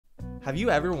Have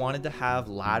you ever wanted to have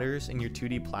ladders in your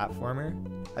 2D platformer?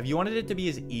 Have you wanted it to be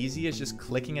as easy as just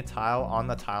clicking a tile on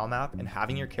the tile map and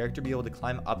having your character be able to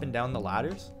climb up and down the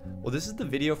ladders? Well, this is the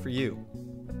video for you.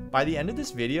 By the end of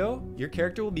this video, your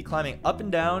character will be climbing up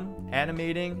and down,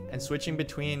 animating, and switching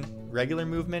between regular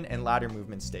movement and ladder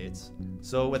movement states.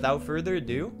 So without further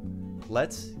ado,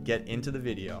 let's get into the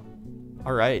video.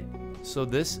 Alright, so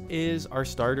this is our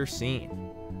starter scene.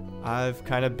 I've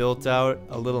kind of built out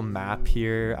a little map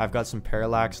here. I've got some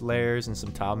parallax layers and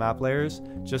some tile map layers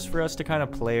just for us to kind of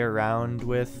play around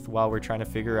with while we're trying to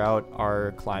figure out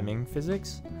our climbing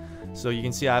physics. So you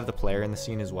can see I have the player in the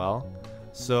scene as well.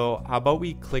 So how about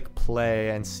we click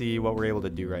play and see what we're able to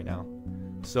do right now.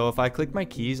 So if I click my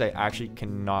keys, I actually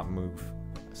cannot move.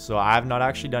 So I have not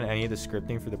actually done any of the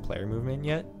scripting for the player movement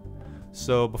yet.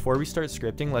 So before we start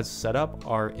scripting, let's set up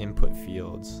our input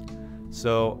fields.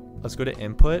 So let's go to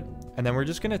input, and then we're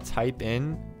just going to type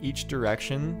in each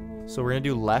direction. So we're going to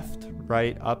do left,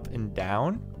 right, up, and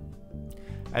down.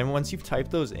 And once you've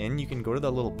typed those in, you can go to the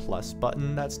little plus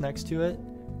button that's next to it,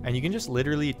 and you can just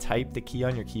literally type the key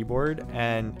on your keyboard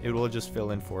and it will just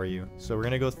fill in for you. So we're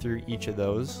going to go through each of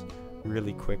those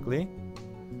really quickly.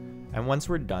 And once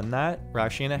we're done that, we're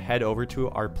actually going to head over to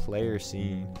our player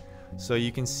scene. So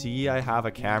you can see I have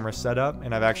a camera set up,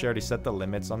 and I've actually already set the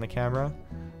limits on the camera.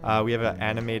 We have an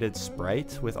animated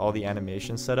sprite with all the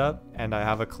animations set up, and I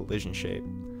have a collision shape.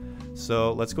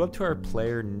 So let's go up to our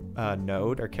player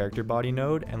node, our character body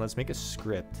node, and let's make a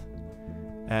script.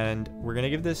 And we're going to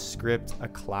give this script a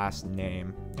class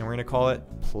name, and we're going to call it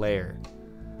player.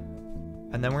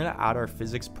 And then we're going to add our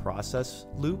physics process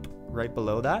loop right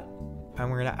below that.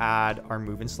 And we're going to add our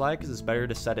movement slide because it's better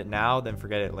to set it now than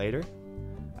forget it later.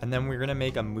 And then we're going to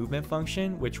make a movement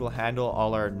function which will handle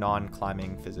all our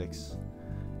non-climbing physics.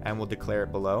 And we'll declare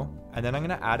it below. And then I'm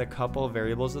going to add a couple of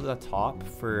variables at the top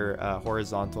for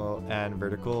horizontal and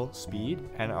vertical speed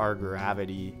and our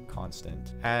gravity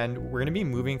constant. And we're going to be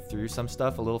moving through some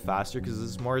stuff a little faster because this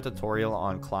is more a tutorial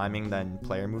on climbing than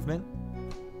player movement.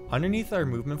 Underneath our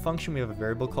movement function, we have a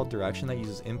variable called direction that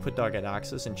uses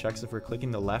input.getAxis and checks if we're clicking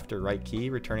the left or right key,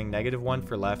 returning -1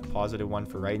 for left, +1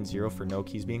 for right, and 0 for no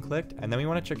keys being clicked. And then we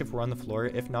want to check if we're on the floor.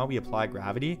 If not, we apply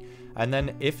gravity. And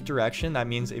then if direction, that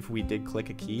means if we did click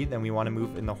a key, then we want to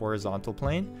move in the horizontal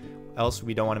plane, else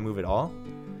we don't want to move at all.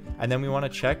 And then we want to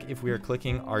check if we are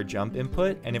clicking our jump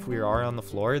input, and if we are on the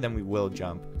floor, then we will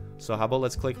jump. So how about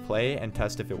let's click play and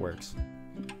test if it works.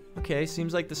 Okay,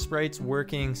 seems like the sprite's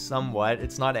working somewhat.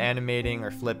 It's not animating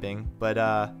or flipping, but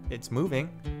it's moving.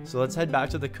 So let's head back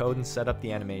to the code and set up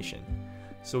the animation.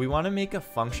 So we want to make a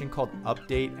function called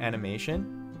update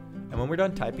animation. And when we're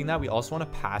done typing that, we also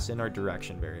want to pass in our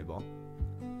direction variable.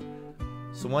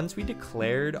 So once we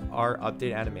declared our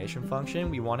update animation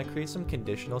function, we want to create some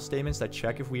conditional statements that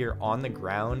check if we are on the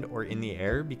ground or in the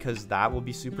air, because that will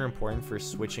be super important for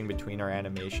switching between our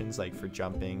animations, like for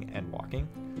jumping and walking.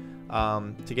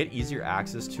 To get easier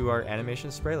access to our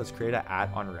animation sprite, let's create an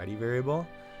 @onReady variable,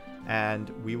 and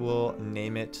we will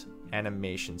name it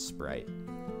animation sprite.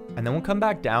 And then we'll come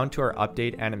back down to our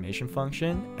update animation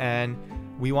function, and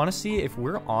we want to see if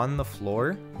we're on the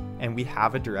floor and we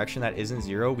have a direction that isn't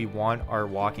 0, we want our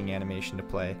walking animation to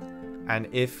play. And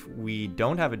if we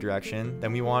don't have a direction,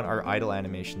 then we want our idle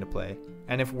animation to play.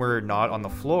 And if we're not on the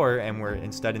floor and we're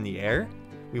instead in the air,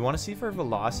 we want to see if our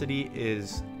velocity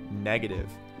is negative.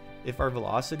 If our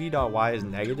velocity.y is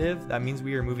negative, that means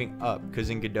we are moving up,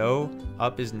 because in Godot,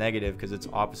 up is negative because it's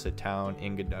opposite town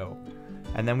in Godot.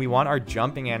 And then we want our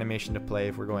jumping animation to play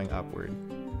if we're going upward.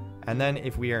 And then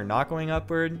if we are not going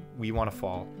upward, we want to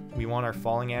fall. We want our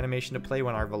falling animation to play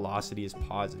when our velocity is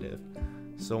positive.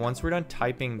 So once we're done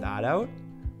typing that out,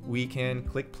 we can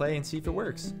click play and see if it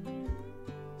works.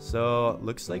 So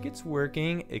looks like it's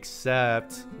working,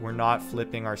 except we're not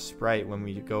flipping our sprite when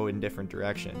we go in different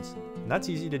directions. And that's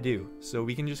easy to do. So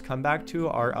we can just come back to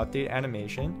our update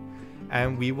animation,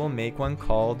 and we will make one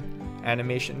called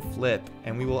animation flip,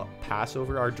 and we will pass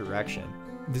over our direction.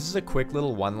 This is a quick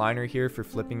little one-liner here for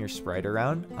flipping your sprite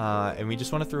around, and we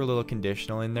just want to throw a little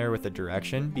conditional in there with the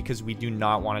direction, because we do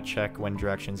not want to check when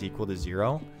direction is equal to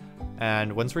 0.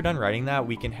 And once we're done writing that,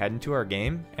 we can head into our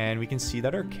game, and we can see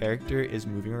that our character is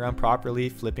moving around properly,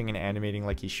 flipping and animating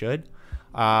like he should,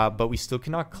 but we still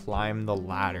cannot climb the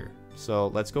ladder. So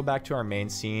let's go back to our main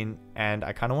scene, and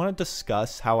I kind of want to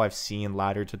discuss how I've seen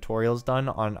ladder tutorials done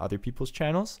on other people's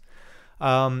channels.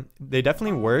 They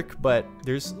definitely work, but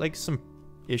there's like some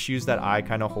issues that I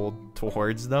kind of hold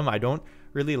towards them. I don't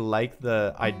really like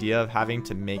the idea of having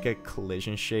to make a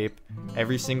collision shape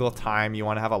every single time you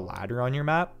want to have a ladder on your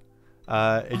map.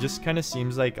 It just kind of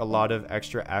seems like a lot of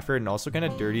extra effort, and also kind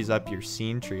of dirties up your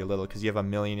scene tree a little because you have a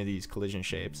million of these collision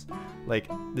shapes. Like,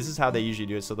 this is how they usually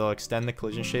do it. So they'll extend the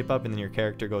collision shape up and then your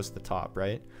character goes to the top,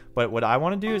 right? But what I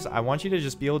want to do is I want you to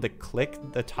just be able to click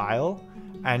the tile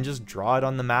and just draw it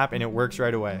on the map, and it works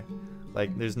right away.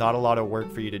 Like, there's not a lot of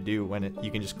work for you to do when you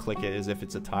can just click it as if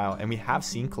it's a tile. And we have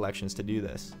scene collections to do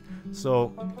this. So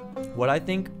what I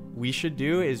think we should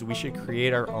do is we should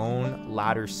create our own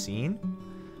ladder scene.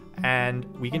 And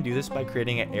we can do this by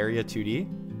creating an area 2D.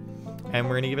 And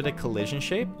we're going to give it a collision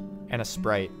shape and a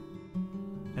sprite.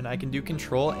 And I can do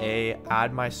Control A,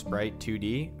 add my sprite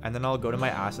 2D. And then I'll go to my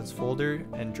assets folder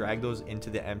and drag those into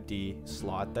the empty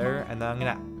slot there. And then I'm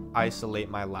going to isolate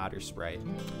my ladder sprite.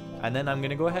 And then I'm going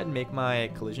to go ahead and make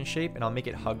my collision shape, and I'll make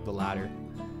it hug the ladder.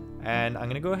 And I'm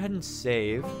going to go ahead and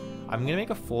save. I'm going to make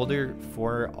a folder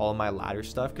for all my ladder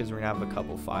stuff because we're going to have a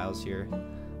couple files here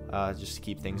just to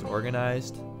keep things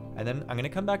organized. And then I'm going to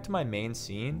come back to my main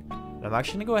scene, and I'm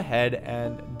actually going to go ahead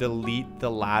and delete the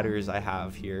ladders I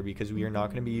have here because we are not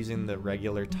going to be using the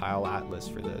regular tile atlas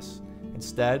for this.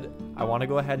 Instead, I want to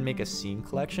go ahead and make a scene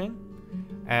collection,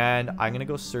 and I'm going to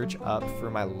go search up for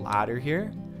my ladder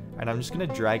here, and I'm just going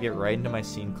to drag it right into my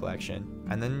scene collection.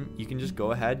 And then you can just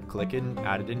go ahead, click it, and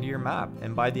add it into your map.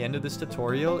 And by the end of this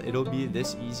tutorial, it'll be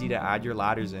this easy to add your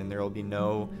ladders in. There will be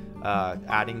no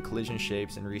adding collision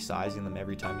shapes and resizing them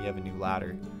every time you have a new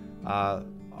ladder.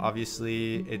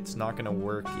 Obviously it's not going to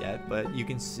work yet, but you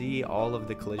can see all of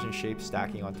the collision shapes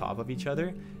stacking on top of each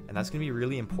other, and that's going to be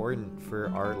really important for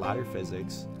our ladder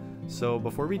physics. So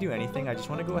before we do anything, I just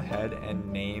want to go ahead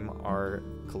and name our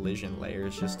collision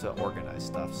layers just to organize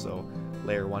stuff. So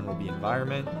layer 1 will be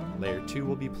environment, layer 2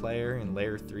 will be player, and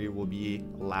layer 3 will be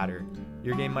ladder.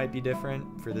 Your game might be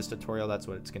different. For this tutorial, that's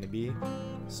what it's going to be.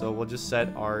 So we'll just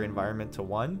set our environment to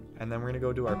 1, and then we're going to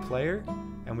go to our player,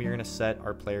 and we are going to set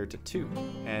our player to 2.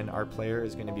 And our player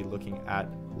is going to be looking at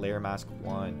layer mask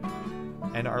 1.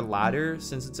 And our ladder,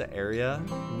 since it's an area,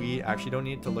 we actually don't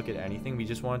need to look at anything. We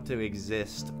just want it to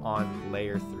exist on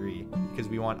layer 3 because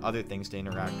we want other things to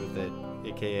interact with it,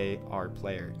 aka our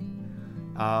player.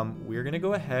 We're going to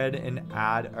go ahead and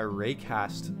add a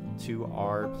raycast to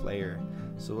our player.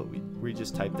 So we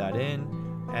just type that in,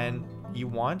 and you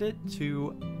want it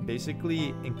to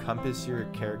basically encompass your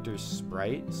character's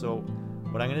sprite. So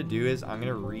what I'm going to do is I'm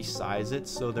going to resize it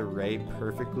so the ray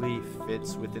perfectly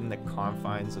fits within the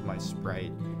confines of my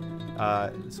sprite.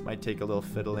 This might take a little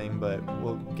fiddling, but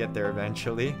we'll get there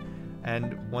eventually.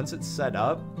 And once it's set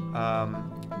up,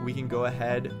 we can go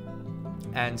ahead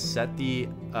and set the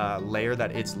layer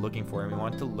that it's looking for. And we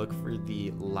want to look for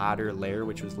the ladder layer,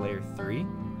 which was layer 3,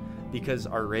 because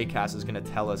our raycast is going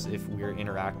to tell us if we're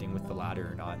interacting with the ladder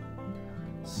or not.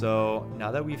 So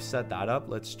now that we've set that up,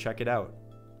 let's check it out.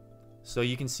 So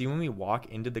you can see when we walk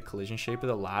into the collision shape of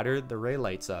the ladder, the ray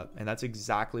lights up, and that's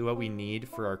exactly what we need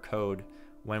for our code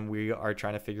when we are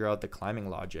trying to figure out the climbing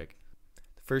logic.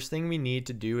 The first thing we need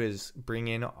to do is bring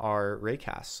in our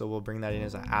raycast. So we'll bring that in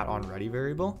as an @onReady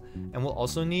variable, and we'll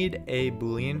also need a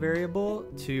Boolean variable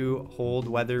to hold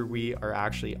whether we are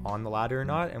actually on the ladder or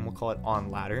not, and we'll call it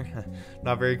onLadder.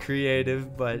 Not very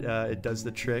creative, but it does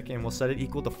the trick, and we'll set it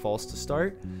equal to false to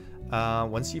start.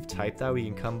 Once you've typed that, we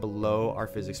can come below our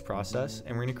physics process,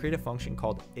 and we're going to create a function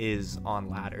called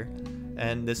isOnLadder,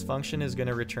 and this function is going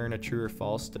to return a true or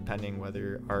false depending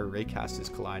whether our raycast is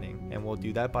colliding, and we'll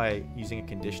do that by using a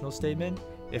conditional statement.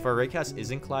 If our raycast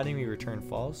isn't colliding, we return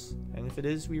false, and if it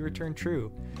is, we return true.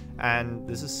 And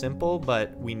this is simple,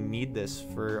 but we need this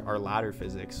for our ladder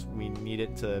physics. We need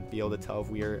it to be able to tell if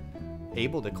we are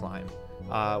able to climb.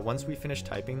 Once we finish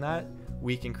typing that,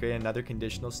 we can create another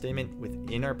conditional statement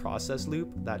within our process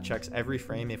loop that checks every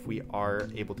frame if we are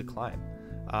able to climb.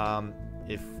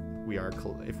 If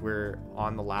we're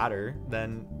on the ladder,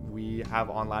 then we have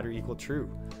onLadder equal true.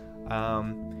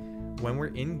 When we're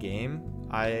in game,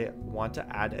 I want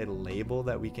to add a label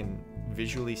that we can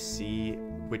visually see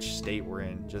which state we're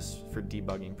in, just for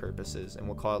debugging purposes, and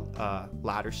we'll call it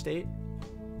ladder state.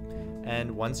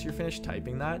 And once you're finished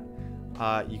typing that,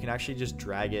 you can actually just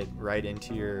drag it right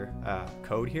into your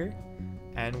code here,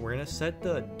 and we're going to set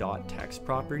the .text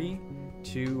property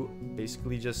to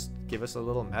basically just give us a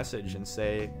little message and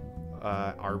say,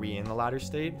 are we in the ladder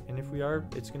state? And if we are,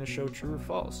 it's going to show true or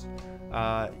false.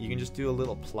 You can just do a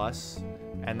little plus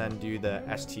and then do the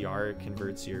str,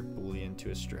 converts your boolean to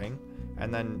a string,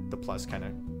 and then the plus kind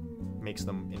of makes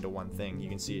them into one thing. You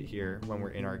can see it here when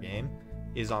we're in our game.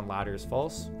 isOnLadder is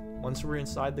false. Once we're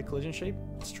inside the collision shape,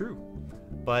 it's true.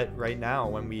 But right now,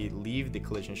 when we leave the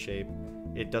collision shape,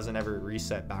 it doesn't ever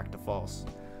reset back to false.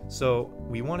 So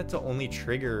we want it to only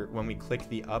trigger when we click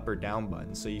the up or down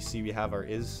button. So you see we have our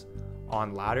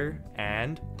on ladder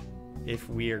and if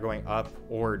we are going up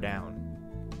or down.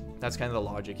 That's kind of the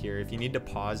logic here. If you need to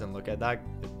pause and look at that,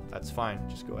 that's fine.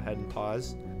 Just go ahead and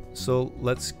pause. So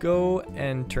let's go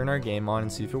and turn our game on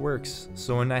and see if it works.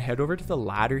 So when I head over to the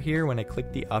ladder here, when I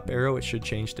click the up arrow, it should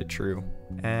change to true.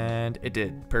 And it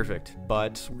did, perfect.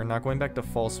 But we're not going back to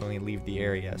false when we leave the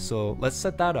area. So let's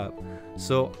set that up.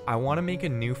 So I want to make a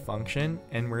new function,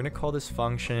 and we're going to call this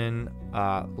function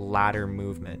ladder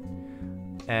movement.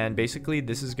 And basically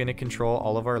this is going to control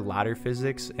all of our ladder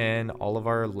physics and all of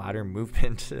our ladder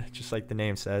movement, just like the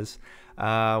name says.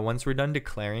 Once we're done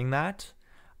declaring that,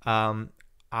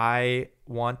 I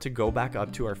want to go back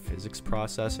up to our physics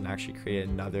process and actually create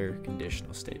another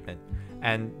conditional statement.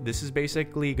 And this is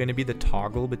basically going to be the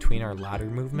toggle between our ladder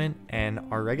movement and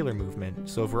our regular movement.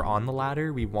 So if we're on the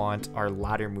ladder, we want our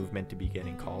ladder movement to be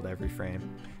getting called every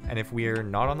frame. And if we're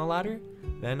not on the ladder,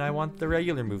 then I want the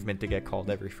regular movement to get called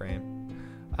every frame.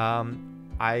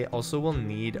 I also will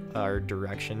need our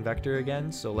direction vector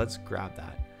again, so let's grab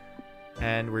that.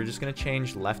 And we're just going to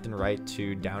change left and right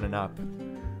to down and up.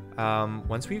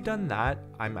 Once we've done that,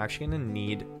 I'm actually going to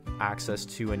need access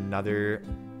to another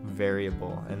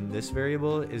variable, and this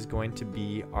variable is going to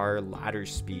be our ladder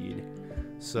speed.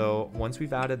 So once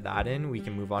we've added that in, we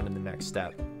can move on to the next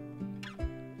step.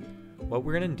 What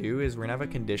we're going to do is we're going to have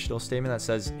a conditional statement that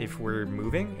says if we're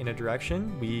moving in a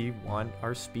direction, we want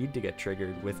our speed to get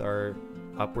triggered with our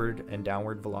upward and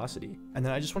downward velocity. And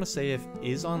then I just want to say if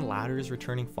is on ladder is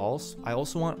returning false, I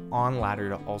also want on ladder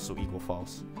to also equal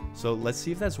false. So let's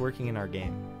see if that's working in our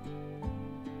game.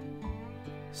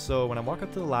 So when I walk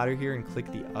up to the ladder here and click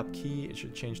the up key, it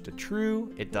should change to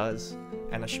true. It does.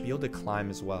 And I should be able to climb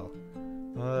as well.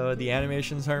 The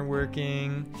animations aren't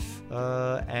working,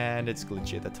 and it's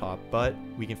glitchy at the top, but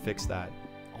we can fix that.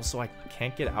 Also, I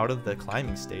can't get out of the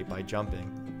climbing state by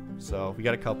jumping. So we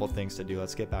got a couple things to do.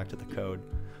 Let's get back to the code.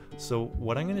 So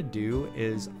what I'm going to do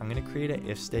is I'm going to create an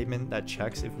if statement that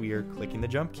checks if we are clicking the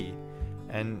jump key.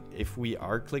 And if we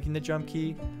are clicking the jump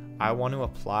key, I want to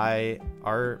apply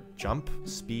our jump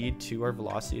speed to our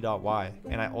velocity.y.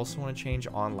 And I also want to change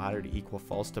on ladder to equal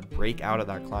false to break out of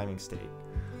that climbing state.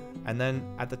 And then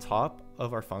at the top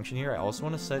of our function here, I also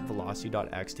want to set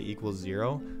velocity.x to equal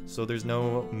 0, so there's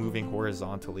no moving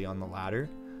horizontally on the ladder.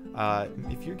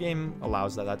 If your game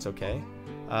allows that, that's okay.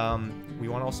 We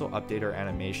want to also update our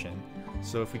animation.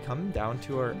 So if we come down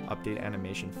to our update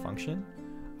animation function,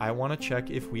 I want to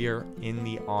check if we are in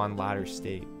the on ladder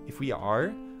state. If we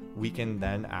are, we can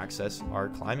then access our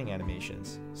climbing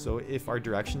animations. So if our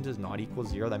direction does not equal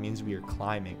 0, that means we are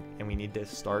climbing, and we need to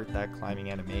start that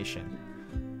climbing animation.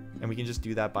 And we can just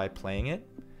do that by playing it.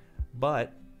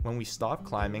 But when we stop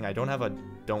climbing, I don't have a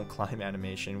don't climb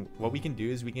animation. What we can do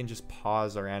is we can just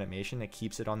pause our animation that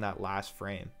keeps it on that last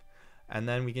frame. And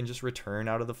then we can just return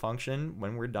out of the function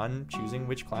when we're done choosing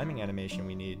which climbing animation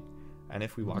we need. And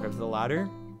if we walk up to the ladder,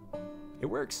 it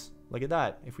works. Look at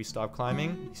that. If we stop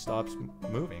climbing, he stops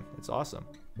moving. It's awesome.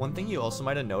 One thing you also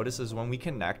might have noticed is when we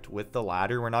connect with the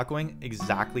ladder, we're not going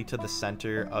exactly to the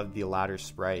center of the ladder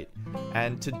sprite.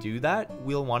 And to do that,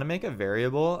 we'll want to make a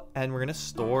variable, and we're going to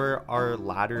store our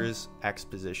ladder's x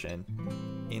position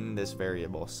in this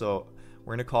variable. So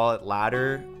we're going to call it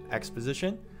ladder x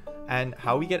position. And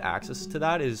how we get access to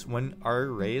that is when our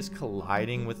array is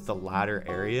colliding with the ladder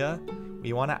area,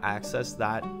 we want to access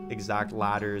that exact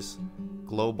ladder's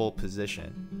global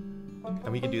position.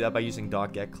 And we can do that by using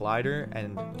 .getCollider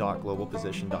and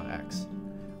 .globalPosition.x.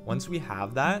 Once we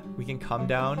have that, we can come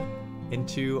down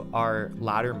into our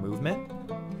ladder movement,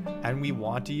 and we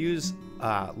want to use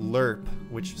lerp,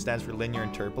 which stands for linear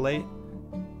interpolate,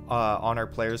 on our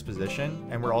player's position.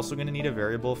 And we're also going to need a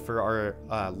variable for our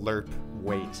lerp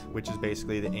weight, which is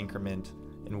basically the increment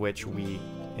in which we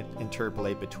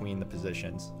interpolate between the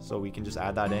positions. So we can just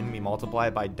add that in. We multiply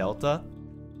it by delta.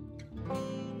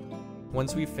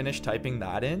 Once we finish typing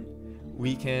that in,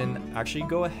 we can actually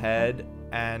go ahead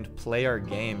and play our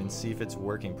game and see if it's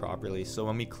working properly. So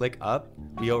when we click up,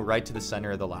 we go right to the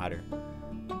center of the ladder.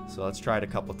 So let's try it a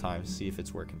couple times, see if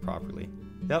it's working properly.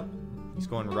 Yep, he's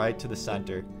going right to the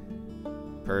center.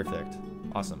 Perfect.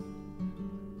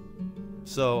 Awesome.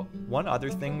 So one other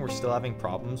thing we're still having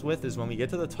problems with is when we get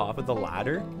to the top of the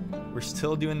ladder, we're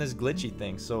still doing this glitchy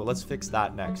thing. So let's fix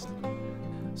that next.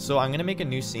 So I'm going to make a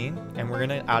new scene, and we're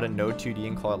going to add a node 2D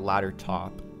and call it ladder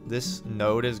top. This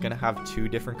node is going to have two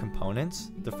different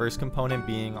components. The first component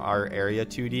being our area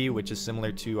 2D, which is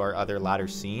similar to our other ladder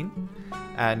scene.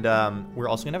 And we're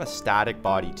also going to have a static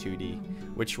body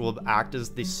 2D, which will act as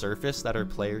the surface that our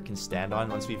player can stand on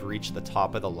once we've reached the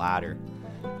top of the ladder.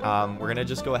 We're going to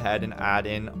just go ahead and add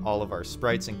in all of our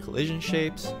sprites and collision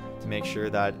shapes to make sure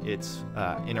that it's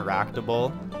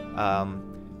interactable.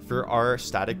 For our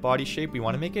static body shape, we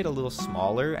want to make it a little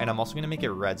smaller, and I'm also going to make it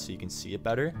red so you can see it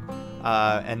better.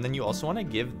 And then you also want to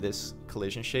give this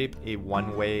collision shape a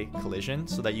one-way collision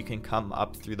so that you can come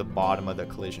up through the bottom of the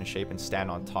collision shape and stand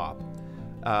on top.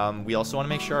 We also want to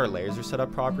make sure our layers are set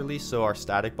up properly, so our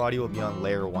static body will be on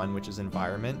layer 1, which is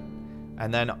environment.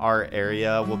 And then our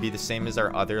area will be the same as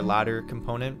our other ladder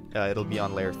component. It'll be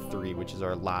on layer 3, which is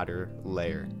our ladder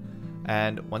layer.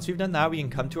 And once we've done that, we can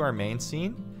come to our main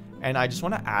scene. And I just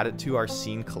want to add it to our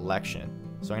scene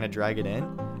collection. So I'm going to drag it in.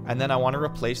 And then I want to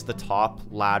replace the top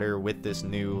ladder with this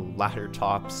new ladder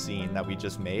top scene that we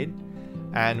just made.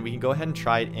 And we can go ahead and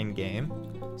try it in game.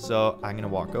 So I'm going to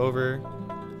walk over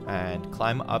and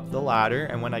climb up the ladder.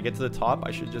 And when I get to the top, I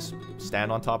should just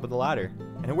stand on top of the ladder.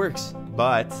 And it works.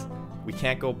 But we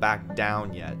can't go back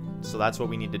down yet. So that's what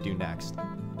we need to do next.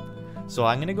 So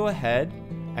I'm going to go ahead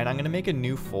and I'm going to make a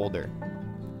new folder.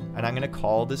 And I'm going to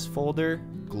call this folder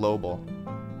global.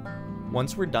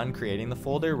 Once we're done creating the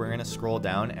folder, we're going to scroll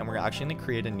down and we're actually going to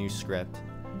create a new script.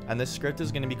 And this script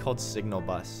is going to be called signal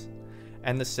bus.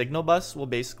 And the signal bus will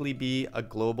basically be a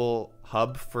global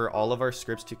hub for all of our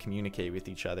scripts to communicate with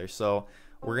each other. So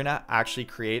we're going to actually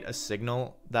create a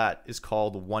signal that is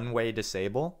called one-way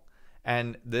disable.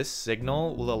 And this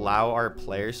signal will allow our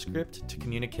player script to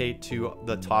communicate to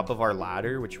the top of our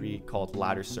ladder, which we call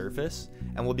ladder surface.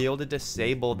 And we'll be able to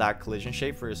disable that collision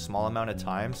shape for a small amount of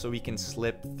time so we can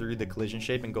slip through the collision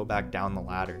shape and go back down the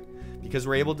ladder. Because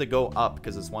we're able to go up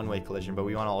because it's one-way collision, but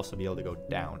we want to also be able to go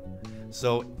down.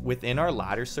 So within our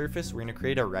ladder surface, we're going to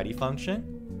create a ready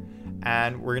function.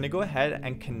 And we're going to go ahead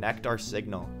and connect our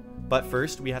signal. But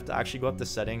first, we have to actually go up to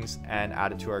settings and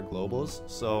add it to our globals.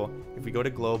 So if we go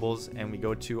to globals and we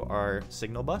go to our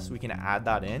signal bus, we can add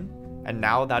that in. And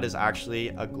now that is actually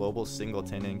a global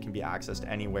singleton and can be accessed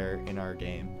anywhere in our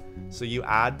game. So you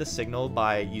add the signal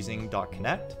by using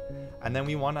 .connect. And then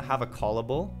we want to have a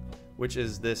callable, which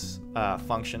is this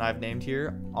function I've named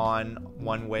here, on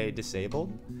one-way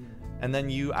disabled. And then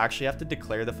you actually have to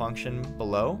declare the function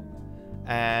below.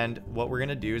 And what we're going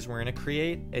to do is we're going to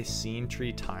create a scene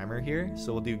tree timer here.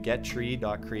 So we'll do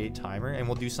getTree.create timer and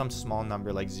we'll do some small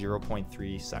number like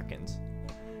 0.3 seconds.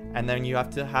 And then you have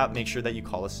to make sure that you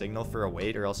call a signal for a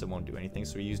wait or else it won't do anything.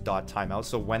 So we use .timeout.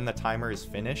 So when the timer is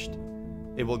finished,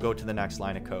 it will go to the next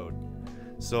line of code.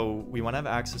 So we want to have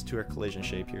access to our collision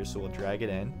shape here. So we'll drag it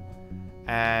in.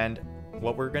 And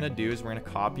what we're going to do is we're going to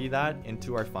copy that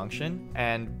into our function.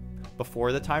 And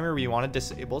before the timer, we want to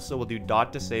disable, so we'll do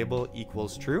 .disable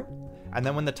equals true. And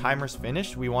then when the timer's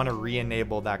finished, we want to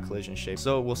re-enable that collision shape.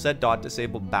 So we'll set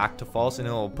 .disable back to false and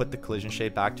it'll put the collision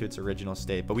shape back to its original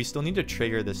state. But we still need to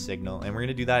trigger this signal, and we're going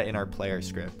to do that in our player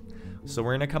script. So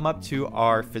we're going to come up to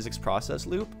our physics process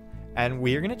loop, and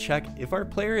we're going to check if our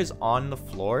player is on the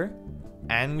floor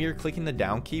and we are clicking the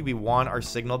down key, we want our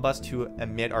signal bus to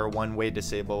emit our one-way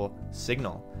disable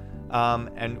signal.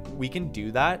 And we can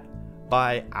do that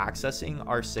by accessing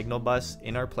our signal bus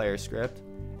in our player script,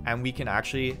 and we can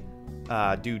actually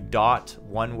do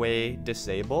one-way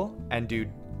disable and do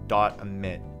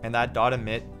emit, and that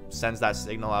emit sends that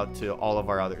signal out to all of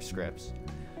our other scripts.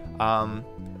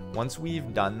 Once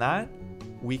we've done that,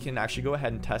 we can actually go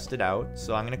ahead and test it out.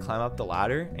 So I'm going to climb up the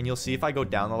ladder, and you'll see if I go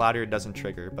down the ladder it doesn't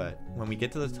trigger, but when we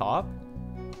get to the top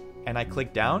and I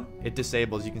click down, it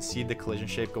disables. You can see the collision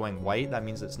shape going white. That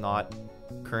means it's not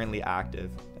currently active,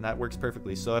 and that works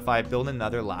perfectly. So if I build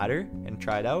another ladder and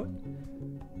try it out,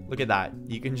 look at that.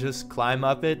 You can just climb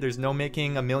up it. There's no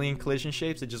making a million collision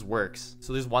shapes. It just works.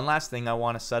 So there's one last thing I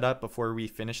want to set up before we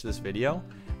finish this video,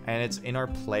 and it's in our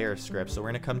player script. So we're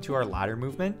going to come to our ladder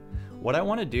movement. What I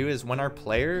want to do is when our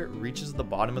player reaches the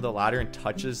bottom of the ladder and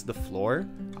touches the floor,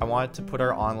 I want it to put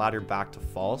our on ladder back to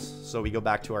false. So we go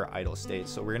back to our idle state.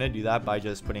 So we're going to do that by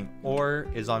just putting or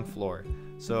is on floor.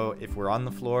 So if we're on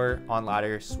the floor, on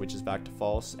ladder switches back to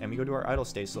false, and we go to our idle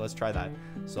state. So let's try that.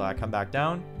 So I come back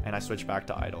down and I switch back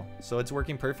to idle. So it's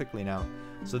working perfectly now.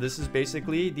 So this is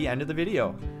basically the end of the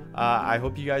video. I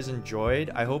hope you guys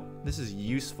enjoyed. I hope this is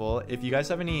useful. If you guys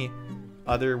have any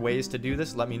other ways to do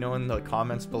this, let me know in the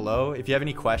comments below. If you have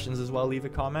any questions as well, leave a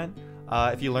comment.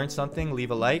 If you learned something,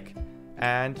 leave a like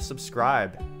and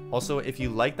subscribe. Also, if you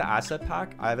like the asset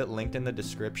pack, I have it linked in the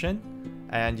description,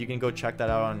 and you can go check that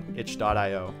out on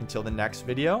itch.io. Until the next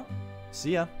video,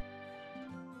 see ya.